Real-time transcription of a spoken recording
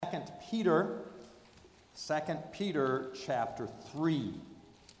Peter, 2 Peter chapter 3.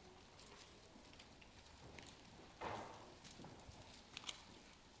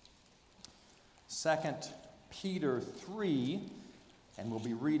 2 Peter 3, and we'll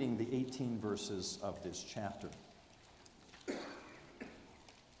be reading the 18 verses of this chapter.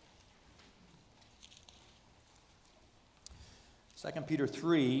 2 Peter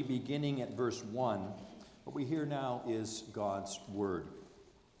 3, beginning at verse 1, what we hear now is God's word.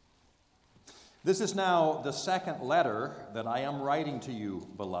 This is now the second letter that I am writing to you,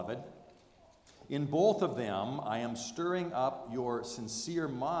 beloved. In both of them, I am stirring up your sincere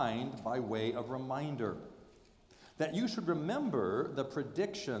mind by way of reminder, that you should remember the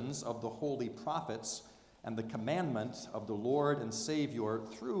predictions of the holy prophets and the commandment of the Lord and Savior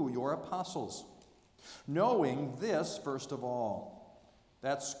through your apostles, knowing this first of all,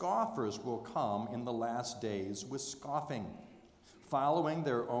 that scoffers will come in the last days with scoffing, following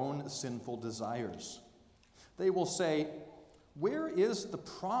their own sinful desires. They will say, "Where is the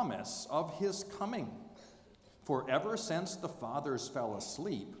promise of his coming? For ever since the fathers fell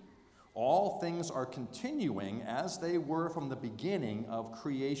asleep, all things are continuing as they were from the beginning of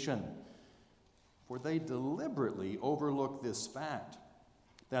creation." For they deliberately overlook this fact,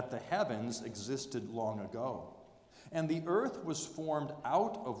 that the heavens existed long ago, and the earth was formed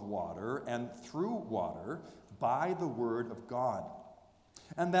out of water and through water by the word of God,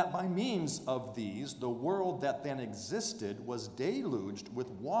 and that by means of these the world that then existed was deluged with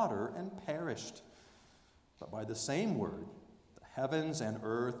water and perished. But by the same word, the heavens and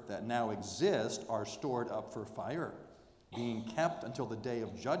earth that now exist are stored up for fire, being kept until the day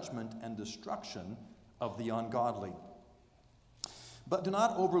of judgment and destruction of the ungodly. But do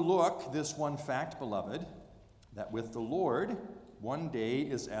not overlook this one fact, beloved, that with the Lord 1 day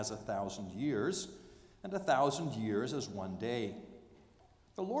is as 1,000 years, and 1,000 years as 1 day.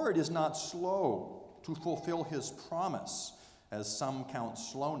 The Lord is not slow to fulfill his promise, as some count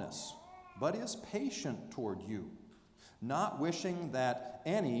slowness, but is patient toward you, not wishing that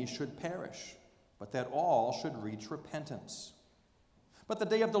any should perish, but that all should reach repentance. But the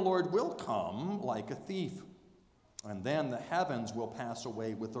day of the Lord will come like a thief, and then the heavens will pass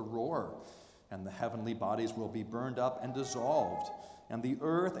away with a roar, and the heavenly bodies will be burned up and dissolved, and the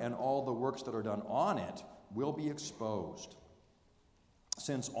earth and all the works that are done on it will be exposed.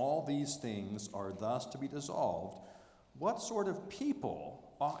 Since all these things are thus to be dissolved, what sort of people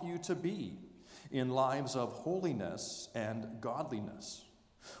ought you to be in lives of holiness and godliness,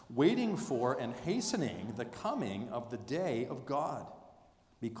 waiting for and hastening the coming of the day of God,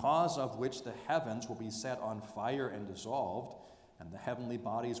 because of which the heavens will be set on fire and dissolved, and the heavenly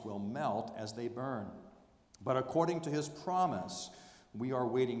bodies will melt as they burn? But according to his promise, we are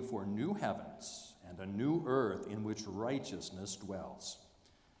waiting for new heavens and a new earth in which righteousness dwells.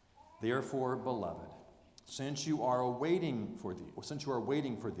 Therefore, beloved, since you are waiting for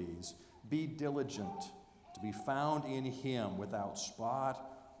these, be diligent to be found in him without spot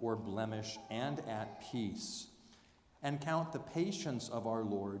or blemish and at peace, and count the patience of our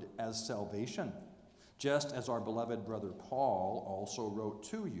Lord as salvation, just as our beloved brother Paul also wrote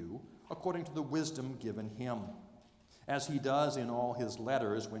to you according to the wisdom given him, as he does in all his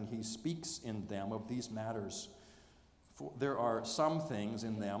letters when he speaks in them of these matters. For there are some things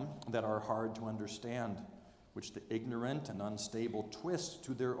in them that are hard to understand, which the ignorant and unstable twist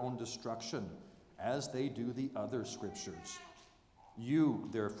to their own destruction, as they do the other scriptures. You,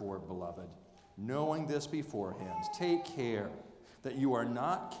 therefore, beloved, knowing this beforehand, take care that you are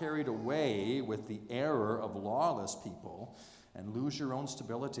not carried away with the error of lawless people and lose your own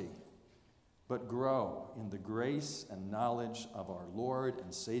stability, but grow in the grace and knowledge of our Lord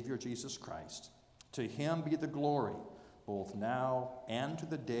and Savior Jesus Christ. To him be the glory, both now and to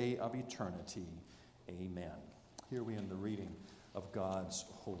the day of eternity. Amen. Here we end the reading of God's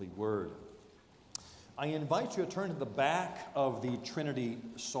holy word. I invite you to turn to the back of the Trinity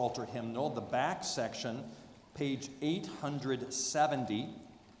Psalter hymnal, the back section, page 870.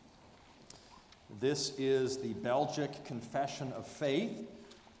 This is the Belgic Confession of Faith,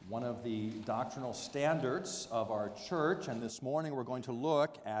 one of the doctrinal standards of our church, and this morning we're going to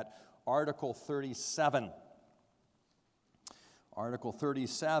look at Article 37. Article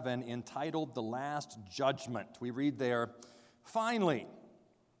 37, entitled The Last Judgment. We read there, "Finally,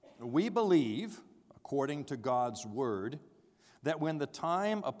 we believe, according to God's word, that when the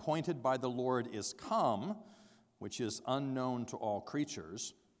time appointed by the Lord is come, which is unknown to all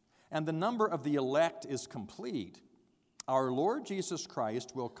creatures, and the number of the elect is complete, our Lord Jesus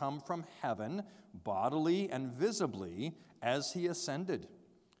Christ will come from heaven bodily and visibly as he ascended,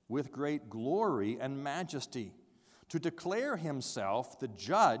 with great glory and majesty, to declare himself the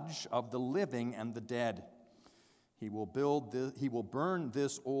judge of the living and the dead. He will burn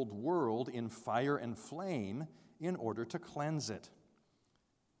this old world in fire and flame in order to cleanse it.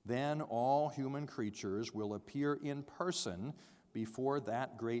 Then all human creatures will appear in person before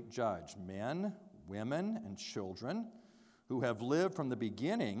that great judge, men, women, and children who have lived from the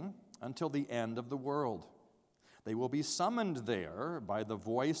beginning until the end of the world. They will be summoned there by the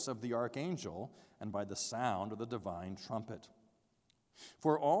voice of the archangel and by the sound of the divine trumpet.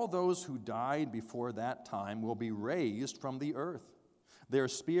 For all those who died before that time will be raised from the earth, their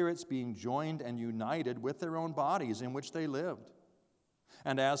spirits being joined and united with their own bodies in which they lived.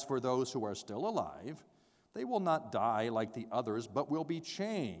 And as for those who are still alive, they will not die like the others, but will be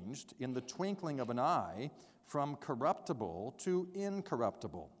changed in the twinkling of an eye from corruptible to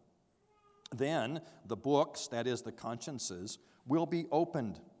incorruptible. Then the books, that is the consciences, will be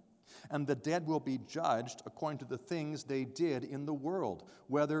opened, and the dead will be judged according to the things they did in the world,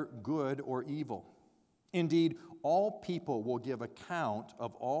 whether good or evil. Indeed, all people will give account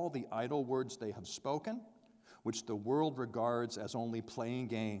of all the idle words they have spoken, which the world regards as only playing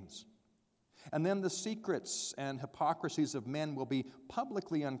games. And then the secrets and hypocrisies of men will be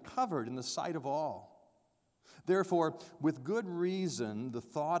publicly uncovered in the sight of all. Therefore, with good reason, the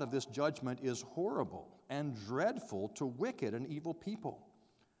thought of this judgment is horrible and dreadful to wicked and evil people.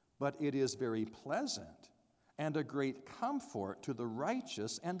 But it is very pleasant and a great comfort to the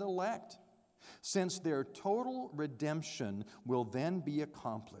righteous and elect, since their total redemption will then be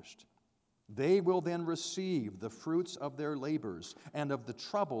accomplished. They will then receive the fruits of their labors and of the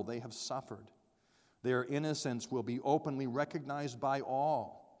trouble they have suffered. Their innocence will be openly recognized by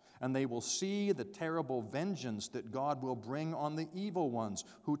all, and they will see the terrible vengeance that God will bring on the evil ones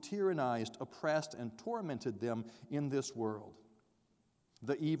who tyrannized, oppressed, and tormented them in this world.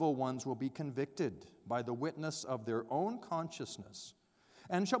 The evil ones will be convicted by the witness of their own consciousness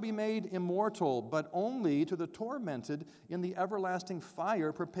and shall be made immortal, but only to the tormented in the everlasting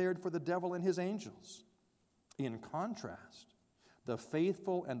fire prepared for the devil and his angels. In contrast, the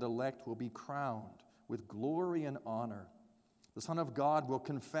faithful and elect will be crowned with glory and honor. The Son of God will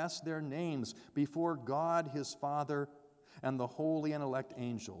confess their names before God his Father and the holy and elect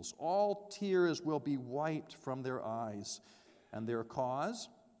angels. All tears will be wiped from their eyes, and their cause,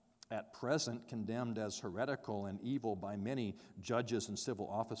 at present condemned as heretical and evil by many judges and civil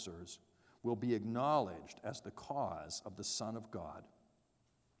officers, will be acknowledged as the cause of the Son of God.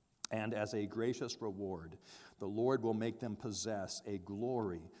 And as a gracious reward, the Lord will make them possess a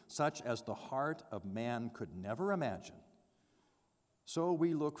glory such as the heart of man could never imagine. So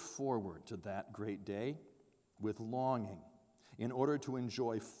we look forward to that great day with longing in order to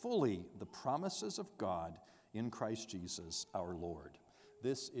enjoy fully the promises of God in Christ Jesus our Lord.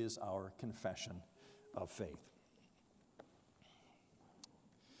 This is our confession of faith.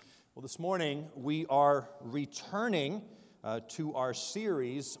 Well, this morning we are returning to our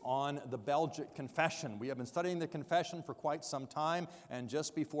series on the Belgic Confession. We have been studying the Confession for quite some time, and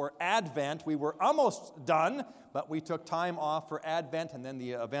just before Advent, we were almost done, but we took time off for Advent and then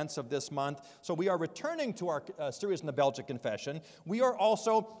the events of this month. So we are returning to our series on the Belgic Confession. We are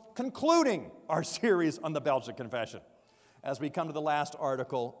also concluding our series on the Belgic Confession as we come to the last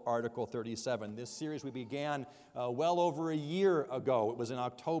article, Article 37. This series we began well over a year ago. It was in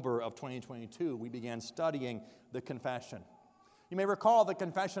October of 2022. We began studying the Confession. You may recall the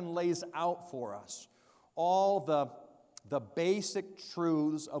Confession lays out for us all the basic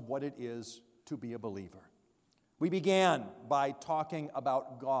truths of what it is to be a believer. We began by talking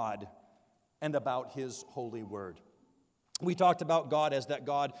about God and about His holy word. We talked about God as that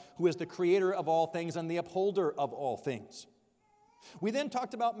God who is the creator of all things and the upholder of all things. We then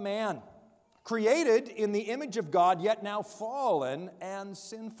talked about man, created in the image of God, yet now fallen and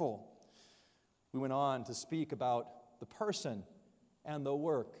sinful. We went on to speak about the person and the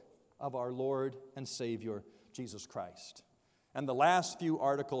work of our Lord and Savior, Jesus Christ. And the last few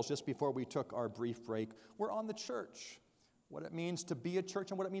articles, just before we took our brief break, were on the church, what it means to be a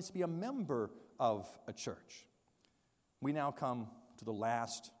church and what it means to be a member of a church. We now come to the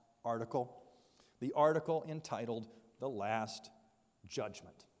last article, the article entitled The Last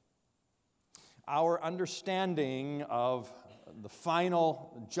Judgment. Our understanding of the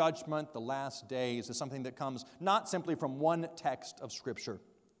final judgment, the last days, is something that comes not simply from one text of Scripture,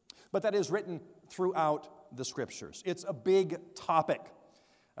 but that is written throughout the Scriptures. It's a big topic,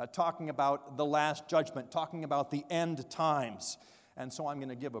 talking about the last judgment, talking about the end times. And so I'm going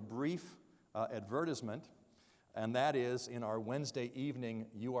to give a brief advertisement, and that is in our Wednesday evening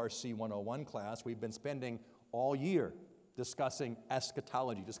URC 101 class. We've been spending all year discussing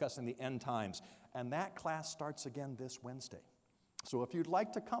eschatology, discussing the end times. And that class starts again this Wednesday. So if you'd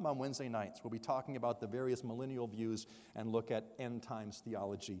like to come on Wednesday nights, we'll be talking about the various millennial views and look at end times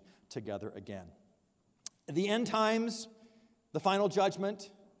theology together again. The end times, the final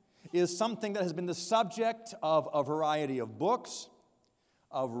judgment, is something that has been the subject of a variety of books,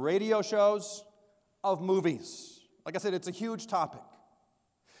 of radio shows, of movies. Like I said, it's a huge topic.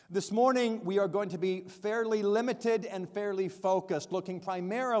 This morning, we are going to be fairly limited and fairly focused, looking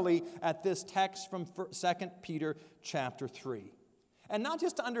primarily at this text from 2 Peter chapter 3. And not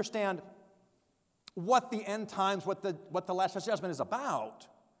just to understand what the end times, what the last judgment is about,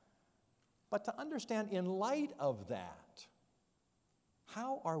 but to understand in light of that,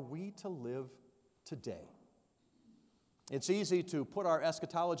 how are we to live today? It's easy to put our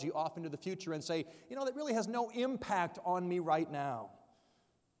eschatology off into the future and say, that really has no impact on me right now.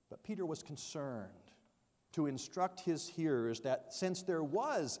 But Peter was concerned to instruct his hearers that since there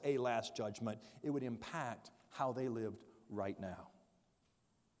was a last judgment, it would impact how they lived right now.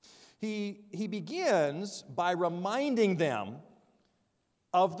 He begins by reminding them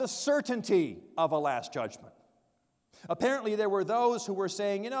of the certainty of a last judgment. Apparently, there were those who were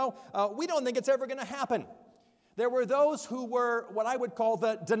saying, we don't think it's ever going to happen. There were those who were what I would call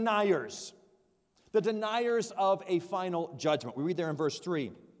the deniers of a final judgment. We read there in verse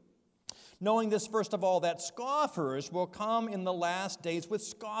 3. Knowing this, first of all, that scoffers will come in the last days with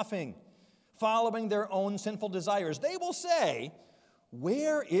scoffing, following their own sinful desires. They will say,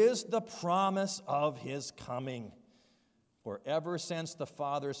 where is the promise of his coming? For ever since the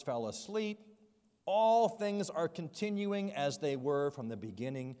fathers fell asleep, all things are continuing as they were from the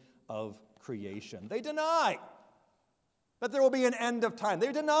beginning of creation. They deny that there will be an end of time.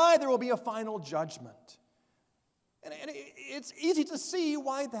 They deny there will be a final judgment. And it's easy to see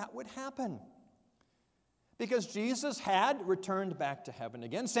why that would happen. Because Jesus had returned back to heaven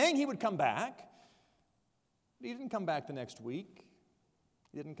again, saying he would come back. But he didn't come back the next week.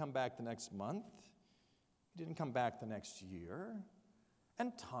 He didn't come back the next month. He didn't come back the next year.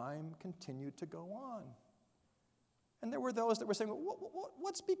 And time continued to go on. And there were those that were saying,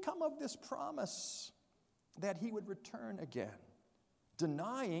 what's become of this promise that he would return again?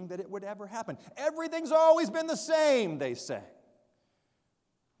 Denying that it would ever happen. Everything's always been the same, they say.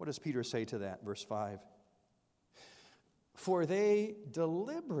 What does Peter say to that? Verse 5. For they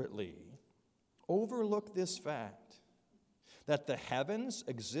deliberately overlook this fact that the heavens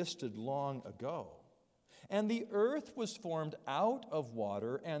existed long ago, and the earth was formed out of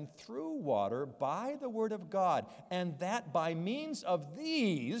water and through water by the word of God, and that by means of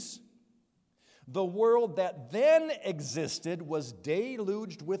these, the world that then existed was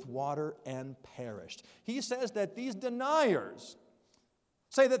deluged with water and perished. He says that these deniers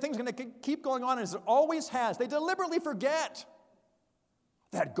say that things are going to keep going on as it always has. They deliberately forget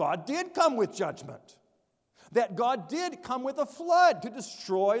that God did come with judgment, that God did come with a flood to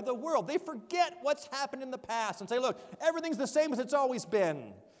destroy the world. They forget what's happened in the past and say, look, everything's the same as it's always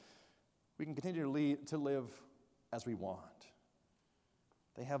been. We can continue to live as we want.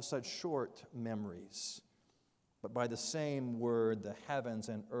 They have such short memories. But by the same word, the heavens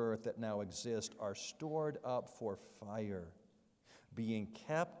and earth that now exist are stored up for fire, being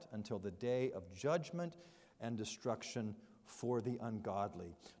kept until the day of judgment and destruction for the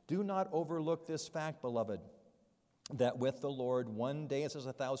ungodly. Do not overlook this fact, beloved, that with the Lord 1 day is as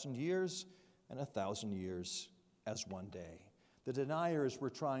 1,000 years, and 1,000 years as 1 day. The deniers were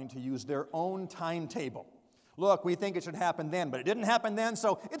trying to use their own timetable. Look, we think it should happen then, but it didn't happen then,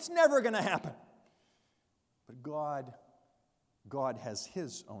 so it's never going to happen. But God has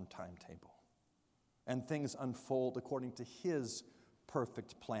his own timetable, and things unfold according to his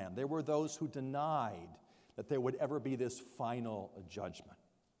perfect plan. There were those who denied that there would ever be this final judgment.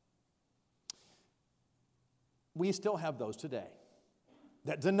 We still have those today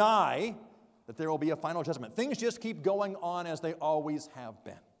that deny that there will be a final judgment. Things just keep going on as they always have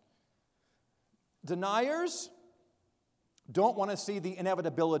been. Deniers don't want to see the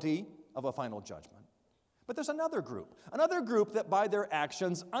inevitability of a final judgment. But there's another group that by their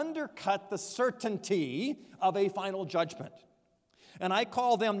actions undercut the certainty of a final judgment. And I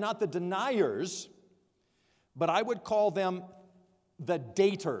call them not the deniers, but I would call them the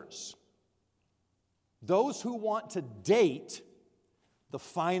daters. Those who want to date the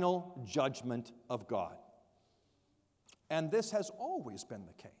final judgment of God. And this has always been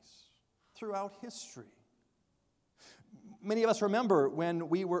the case throughout history. Many of us remember when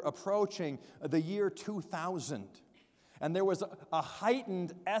we were approaching the year 2000, and there was a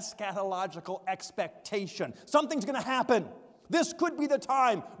heightened eschatological expectation. Something's going to happen. This could be the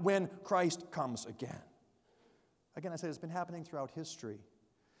time when Christ comes again. Again, I say it's been happening throughout history.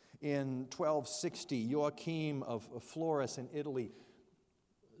 in 1260, Joachim of Florence in Italy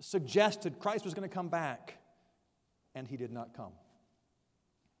suggested Christ was going to come back, and he did not come.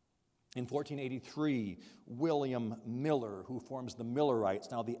 In 1483, William Miller, who forms the Millerites,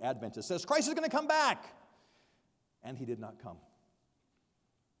 now the Adventists, says Christ is going to come back, and he did not come.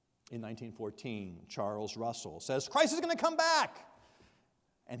 In 1914, Charles Russell says Christ is going to come back,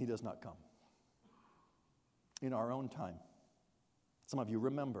 and he does not come. In our own time, some of you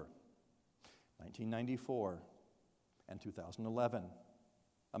remember, 1994 and 2011,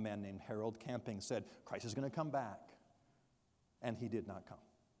 a man named Harold Camping said Christ is going to come back, and he did not come.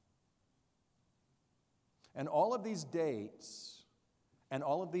 And all of these dates and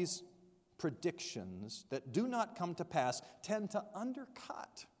all of these predictions that do not come to pass tend to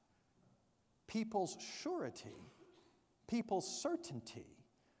undercut people's surety, people's certainty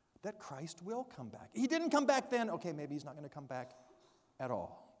that Christ will come back. He didn't come back then, okay, maybe he's not going to come back at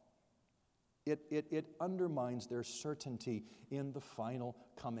all. It undermines their certainty in the final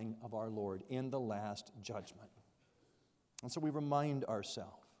coming of our Lord, in the last judgment. And so we remind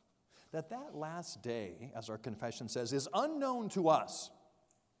ourselves that last day, as our confession says, is unknown to us,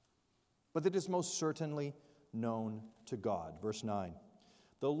 but it is most certainly known to God. Verse 9,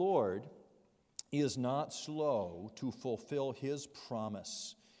 the Lord is not slow to fulfill his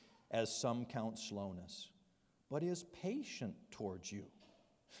promise, as some count slowness, but is patient towards you,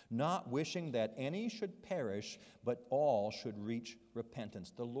 not wishing that any should perish, but all should reach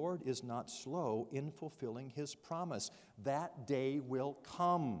repentance. The Lord is not slow in fulfilling his promise. That day will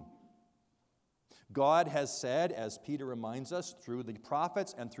come. God has said, as Peter reminds us, through the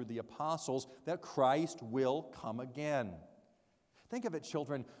prophets and through the apostles, that Christ will come again. Think of it,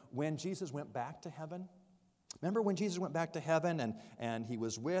 children, when Jesus went back to heaven. Remember when Jesus went back to heaven and he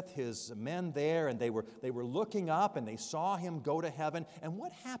was with his men there, and they were looking up and they saw him go to heaven. And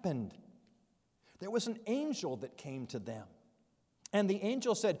what happened? There was an angel that came to them. And the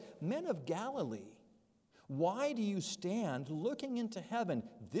angel said, "Men of Galilee, why do you stand looking into heaven?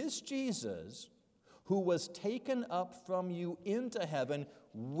 This Jesus, who was taken up from you into heaven,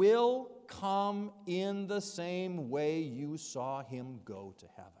 will come in the same way you saw him go to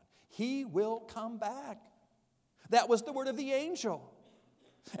heaven." He will come back. That was the word of the angel.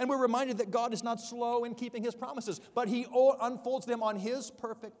 And we're reminded that God is not slow in keeping his promises, but he unfolds them on his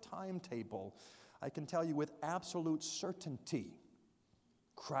perfect timetable. I can tell you with absolute certainty,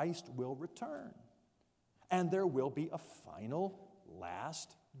 Christ will return. And there will be a final,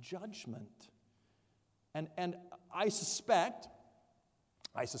 last judgment. And I suspect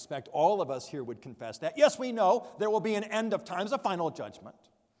all of us here would confess that. Yes, we know there will be an end of times, a final judgment.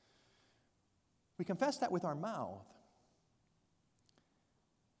 We confess that with our mouth.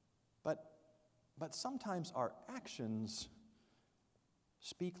 But sometimes our actions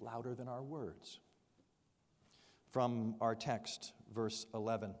speak louder than our words. From our text, verse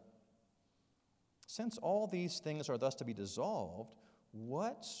 11. Since all these things are thus to be dissolved,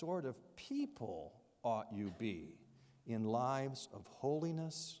 what sort of people ought you be in lives of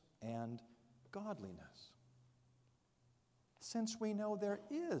holiness and godliness? Since we know there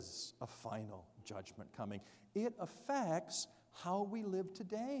is a final judgment coming, it affects how we live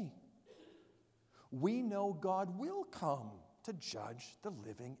today. We know God will come to judge the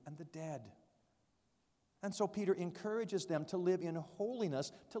living and the dead. And so Peter encourages them to live in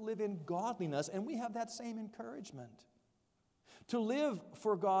holiness, to live in godliness, and we have that same encouragement. To live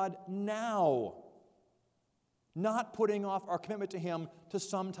for God now, not putting off our commitment to him to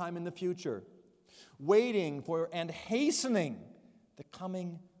some time in the future, waiting for and hastening the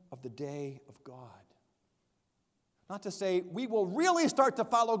coming of the day of God. Not to say we will really start to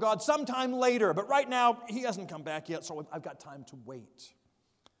follow God sometime later, but right now he hasn't come back yet, so I've got time to wait.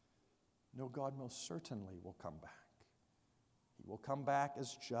 No, God most certainly will come back. He will come back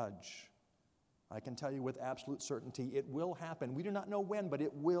as judge. I can tell you with absolute certainty it will happen. We do not know when, but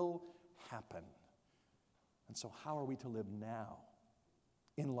it will happen. And so how are we to live now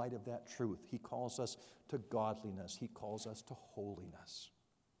in light of that truth? He calls us to godliness. He calls us to holiness.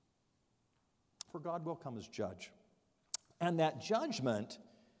 For God will come as judge. And that judgment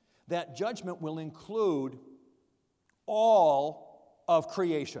will include all of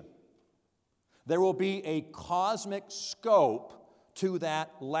creation. There will be a cosmic scope to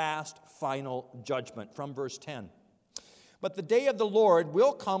that last final judgment. From verse 10. But the day of the Lord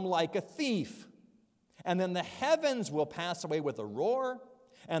will come like a thief, and then the heavens will pass away with a roar,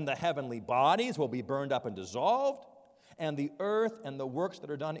 and the heavenly bodies will be burned up and dissolved, and the earth and the works that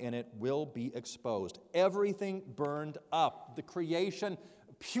are done in it will be exposed. Everything burned up. The creation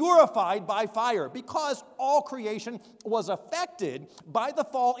purified by fire, because all creation was affected by the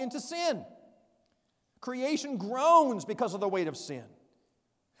fall into sin. Creation groans because of the weight of sin.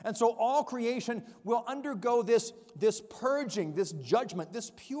 And so all creation will undergo this purging, this judgment,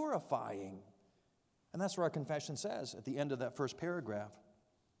 this purifying. And that's what our confession says at the end of that first paragraph.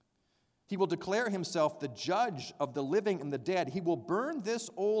 He will declare himself the judge of the living and the dead. He will burn this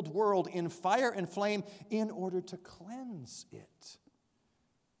old world in fire and flame in order to cleanse it.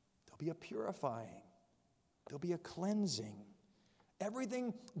 There'll be a purifying. There'll be a cleansing.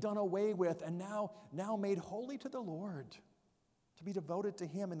 Everything done away with and now made holy to the Lord, to be devoted to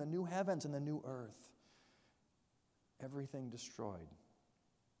Him in the new heavens and the new earth. Everything destroyed.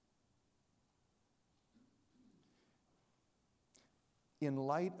 In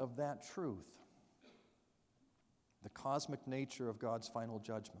light of that truth, the cosmic nature of God's final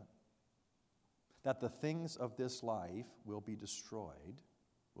judgment, that the things of this life will be destroyed,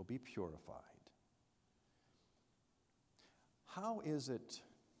 will be purified, how is it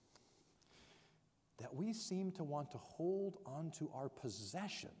that we seem to want to hold onto our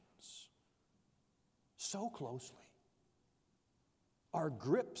possessions so closely, our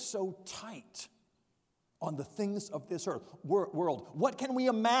grip so tight on the things of this world? What can we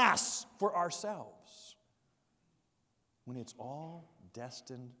amass for ourselves when it's all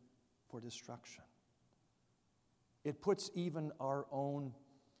destined for destruction? It puts even our own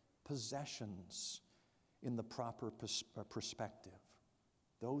possessions in the proper perspective.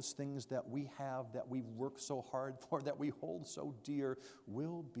 Those things that we have, that we've worked so hard for, that we hold so dear,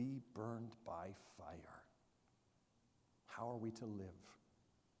 will be burned by fire. How are we to live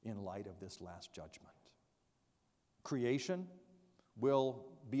in light of this last judgment? Creation will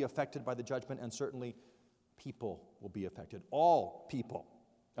be affected by the judgment, and certainly people will be affected. All people.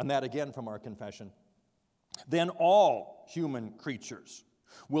 And that again from our confession. Then all human creatures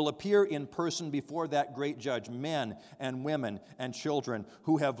will appear in person before that great judge, men and women and children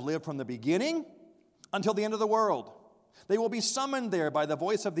who have lived from the beginning until the end of the world. They will be summoned there by the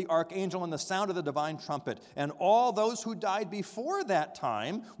voice of the archangel and the sound of the divine trumpet, and all those who died before that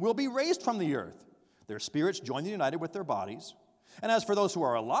time will be raised from the earth, their spirits joined and united with their bodies. And as for those who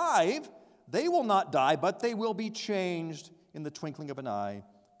are alive, they will not die, but they will be changed in the twinkling of an eye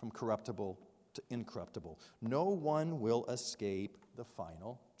from corruptible to incorruptible. No one will escape the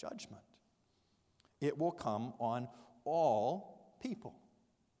final judgment. It will come on all people.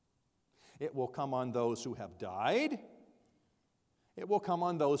 It will come on those who have died. It will come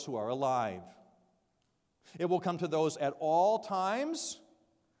on those who are alive. It will come to those at all times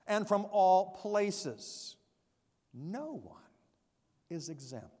and from all places. No one is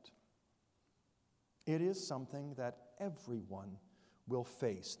exempt. It is something that everyone will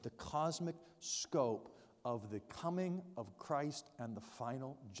face, the cosmic scope of the coming of Christ and the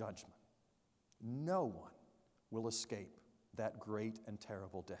final judgment. No one will escape that great and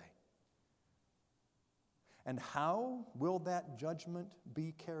terrible day. And how will that judgment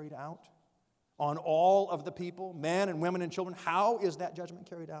be carried out? On all of the people, men and women and children, how is that judgment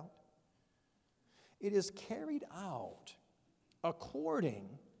carried out? It is carried out according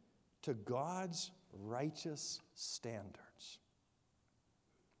to God's righteous standards.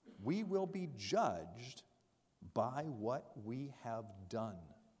 We will be judged by what we have done.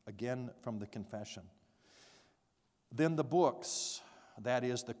 Again, from the confession. Then the books, that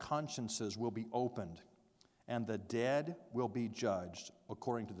is, the consciences, will be opened, and the dead will be judged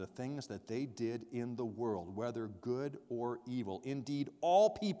according to the things that they did in the world, whether good or evil. Indeed,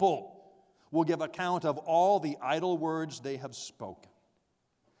 all people will give account of all the idle words they have spoken,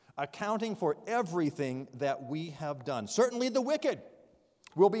 accounting for everything that we have done. Certainly the wicked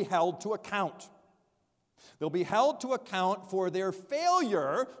will be held to account. They'll be held to account for their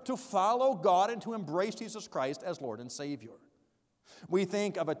failure to follow God and to embrace Jesus Christ as Lord and Savior. We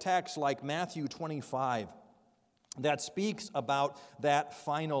think of a text like Matthew 25 that speaks about that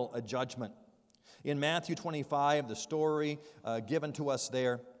final judgment. In Matthew 25, the story given to us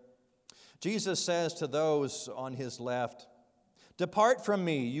there, Jesus says to those on his left, "Depart from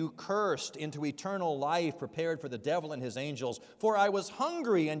me, you cursed, into eternal life prepared for the devil and his angels. For I was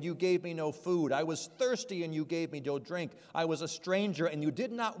hungry, and you gave me no food. I was thirsty, and you gave me no drink. I was a stranger, and you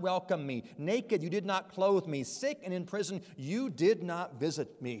did not welcome me. Naked, you did not clothe me. Sick and in prison, you did not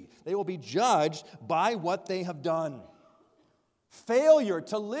visit me." They will be judged by what they have done. Failure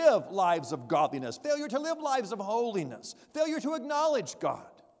to live lives of godliness. Failure to live lives of holiness. Failure to acknowledge God.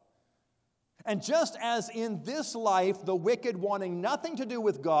 And just as in this life, the wicked wanting nothing to do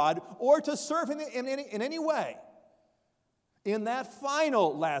with God or to serve Him in any way, in that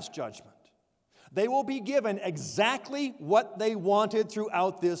final last judgment, They will be given exactly what they wanted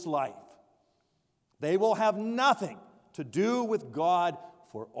throughout this life. They will have nothing to do with God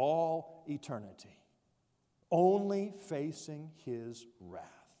for all eternity, only facing His wrath,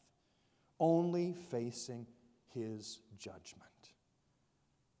 only facing His judgment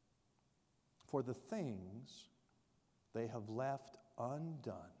for the things they have left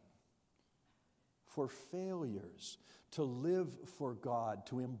undone, for failures to live for God,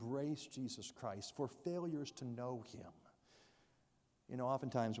 to embrace Jesus Christ, for failures to know Him. You know,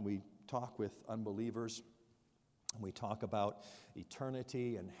 oftentimes when we talk with unbelievers, and we talk about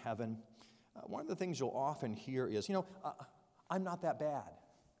eternity and heaven, one of the things you'll often hear is, I'm not that bad.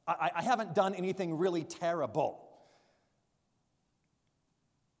 I haven't done anything really terrible.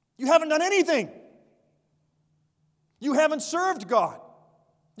 You haven't done anything. You haven't served God.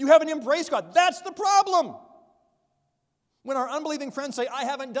 You haven't embraced God. That's the problem. When our unbelieving friends say, I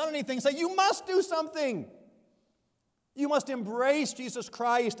haven't done anything, say, you must do something. You must embrace Jesus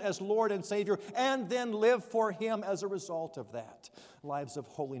Christ as Lord and Savior and then live for Him as a result of that. Lives of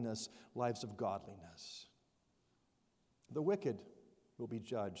holiness, lives of godliness. The wicked will be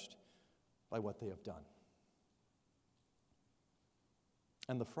judged by what they have done.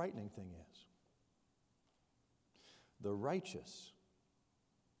 And the frightening thing is, the righteous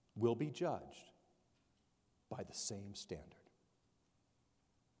will be judged by the same standard.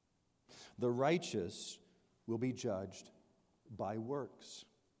 The righteous will be judged by works.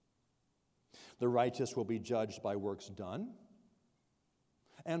 The righteous will be judged by works done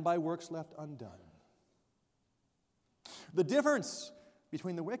and by works left undone. The difference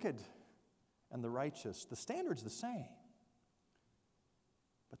between the wicked and the righteous, the standard's the same.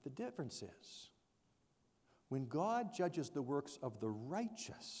 But the difference is, when God judges the works of the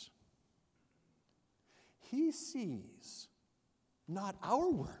righteous, He sees not our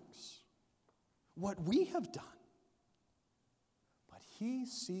works, what we have done, but He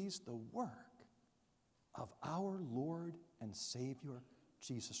sees the work of our Lord and Savior,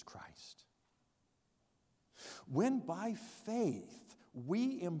 Jesus Christ. When by faith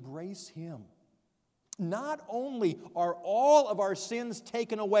we embrace Him, not only are all of our sins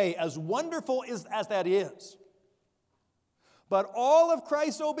taken away, as wonderful as that is, but all of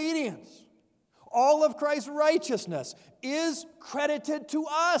Christ's obedience, all of Christ's righteousness is credited to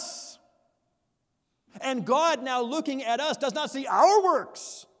us. And God, now looking at us, does not see our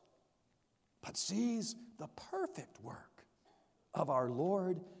works, but sees the perfect work of our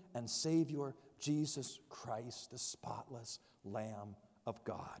Lord and Savior, Jesus Christ, the spotless Lamb of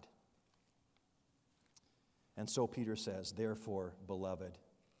God. And so Peter says, therefore, beloved,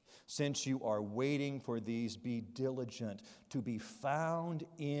 since you are waiting for these, be diligent to be found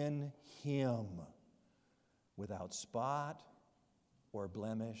in Him without spot or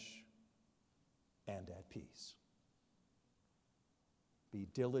blemish and at peace. Be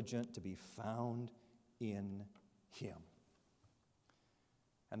diligent to be found in Him.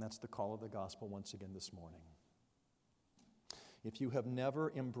 And that's the call of the gospel once again this morning. If you have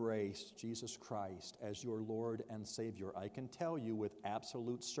never embraced Jesus Christ as your Lord and Savior, I can tell you with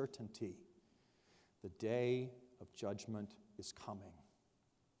absolute certainty, the day of judgment is coming.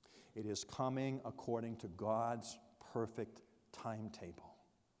 It is coming according to God's perfect timetable.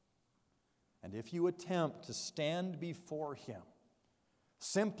 And if you attempt to stand before Him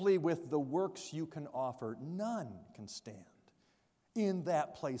simply with the works you can offer, none can stand in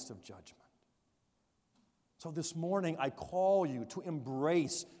that place of judgment. So this morning, I call you to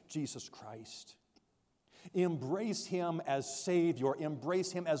embrace Jesus Christ. Embrace Him as Savior.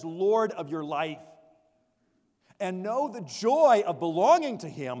 Embrace Him as Lord of your life. And know the joy of belonging to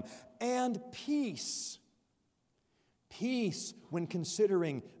Him and peace. Peace when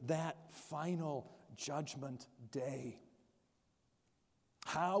considering that final judgment day.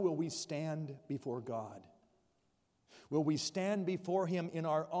 How will we stand before God? Will we stand before Him in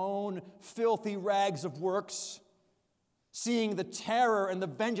our own filthy rags of works, seeing the terror and the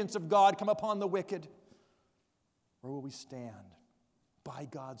vengeance of God come upon the wicked? Or will we stand by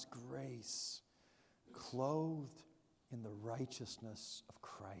God's grace, clothed in the righteousness of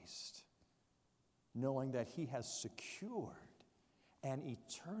Christ, knowing that He has secured an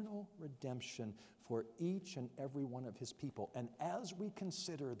eternal redemption for each and every one of His people? And as we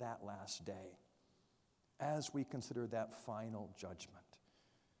consider that last day, as we consider that final judgment,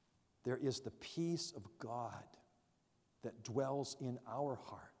 there is the peace of God that dwells in our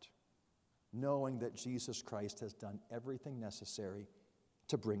heart, knowing that Jesus Christ has done everything necessary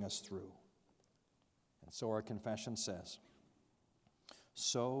to bring us through. And so our confession says,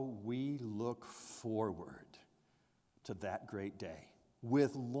 so we look forward to that great day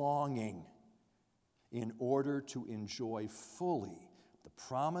with longing in order to enjoy fully the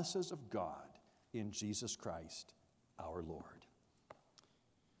promises of God in Jesus Christ our Lord.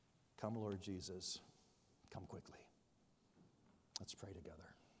 Come, Lord Jesus, come quickly. Let's pray together.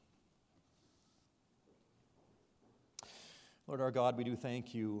 Lord our God, we do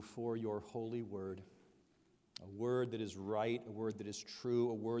thank you for your holy word, a word that is right, a word that is true,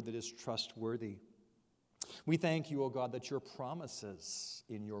 a word that is trustworthy. We thank you, O God, that your promises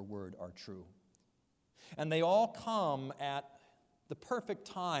in your word are true. And they all come at the perfect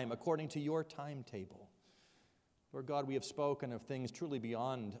time according to your timetable. Lord God, we have spoken of things truly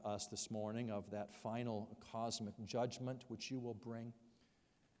beyond us this morning, of that final cosmic judgment which you will bring.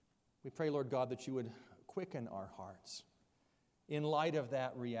 We pray, Lord God, that you would quicken our hearts in light of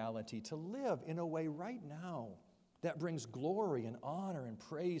that reality, to live in a way right now that brings glory and honor and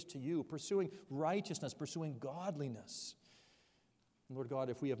praise to you, pursuing righteousness, pursuing godliness. And Lord God,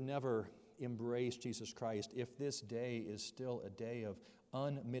 if we have never embraced Jesus Christ, if this day is still a day of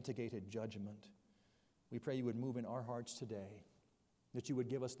unmitigated judgment, we pray you would move in our hearts today, that you would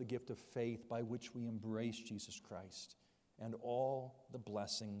give us the gift of faith by which we embrace Jesus Christ and all the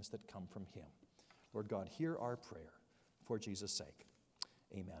blessings that come from him. Lord God, hear our prayer for Jesus' sake.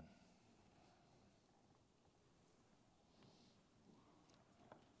 Amen.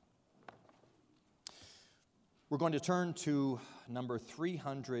 We're going to turn to number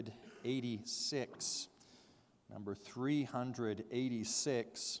 386. Number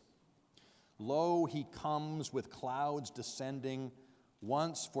 386. Lo, he comes with clouds descending,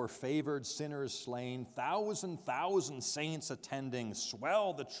 once for favored sinners slain, thousand saints attending,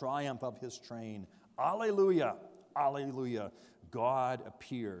 swell the triumph of his train. Alleluia, alleluia, God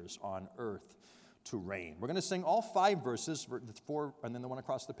appears on earth to reign. We're going to sing all 5 verses, the 4, and then the one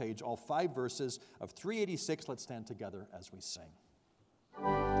across the page, all 5 verses of 386. Let's stand together as we sing.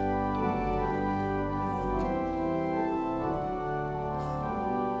 Descending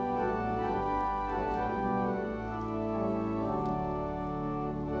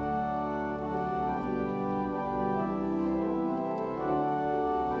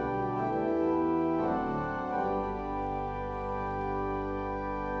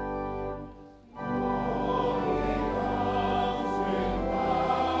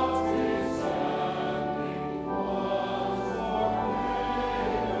was for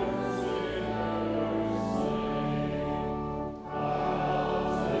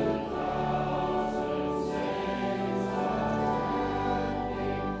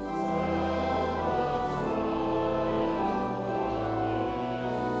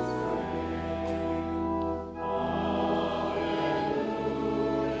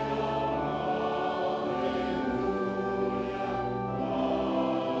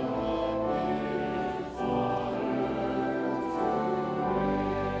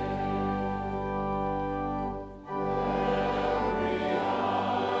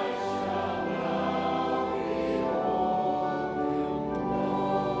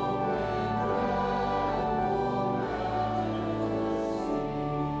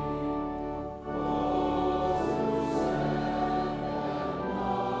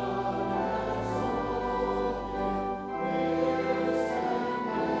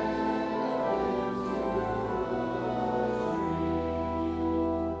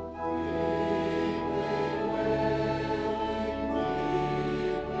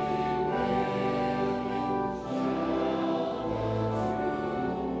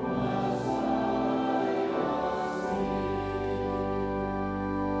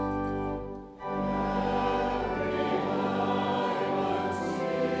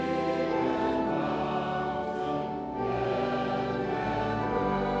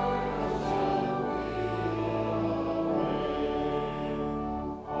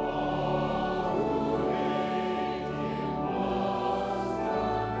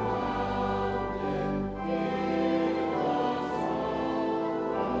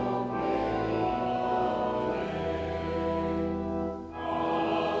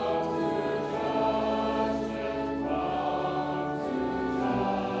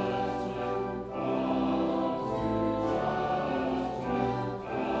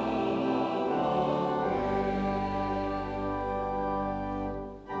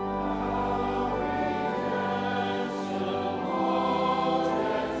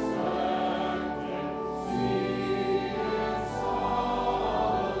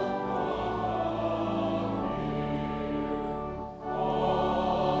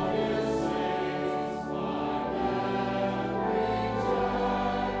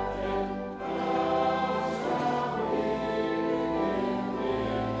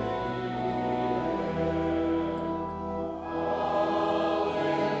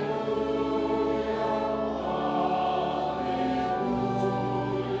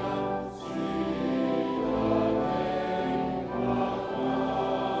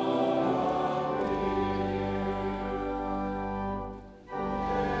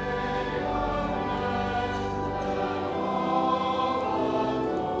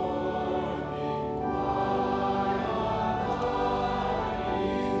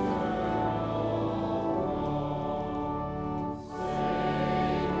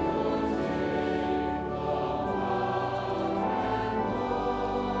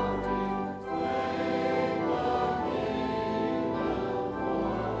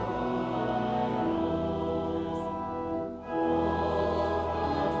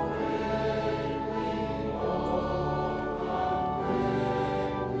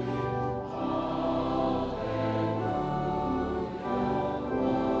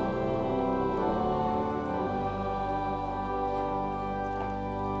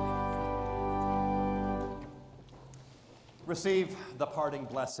Receive the parting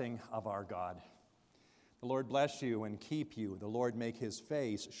blessing of our God. The Lord bless you and keep you. The Lord make his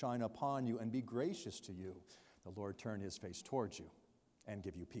face shine upon you and be gracious to you. The Lord turn his face towards you and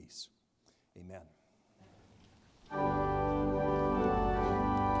give you peace. Amen.